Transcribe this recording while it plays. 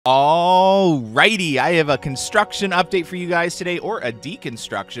Alrighty, I have a construction update for you guys today, or a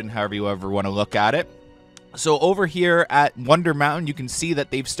deconstruction, however you ever want to look at it. So over here at Wonder Mountain, you can see that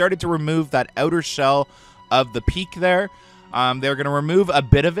they've started to remove that outer shell of the peak there. They're going to remove a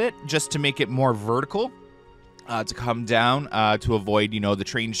bit of it just to make it more vertical, to come down to avoid, the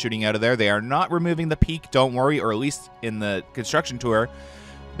train shooting out of there. They are not removing the peak, don't worry, or at least in the construction tour,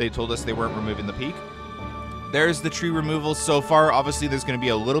 they told us they weren't removing the peak. There's the tree removal so far. Obviously, there's going to be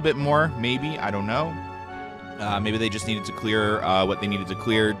a little bit more, maybe. I don't know. Maybe they just needed to clear what they needed to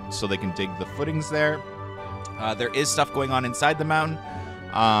clear so they can dig the footings there. There is stuff going on inside the mountain.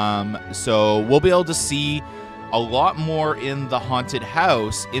 So we'll be able to see a lot more in the haunted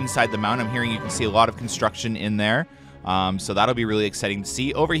house inside the mountain. I'm hearing you can see a lot of construction in there. So that'll be really exciting to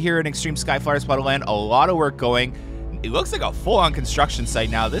see. Over here in Extreme Skyflyers Wonderland, a lot of work going. It looks like a full-on construction site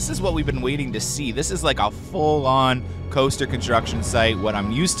now. This is what we've been waiting to see. This is like a full-on coaster construction site, what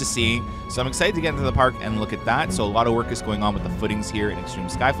I'm used to seeing. So I'm excited to get into the park and look at that. So a lot of work is going on with the footings here in Extreme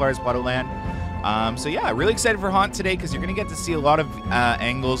Skyflyers Wonderland. So yeah, really excited for Haunt today because you're going to get to see a lot of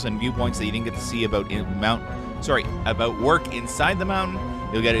angles and viewpoints that you didn't get to see about work inside the mountain.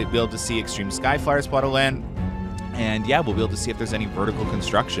 You'll be able to see Extreme Skyflyers Wonderland. And yeah, we'll be able to see if there's any vertical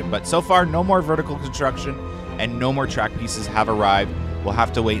construction. But so far, no more vertical construction. And no more track pieces have arrived. We'll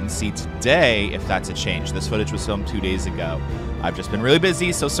have to wait and see today if that's a change. This footage was filmed 2 days ago. I've just been really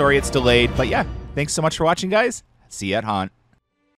busy, so sorry it's delayed. But yeah, thanks so much for watching, guys. See you at Haunt.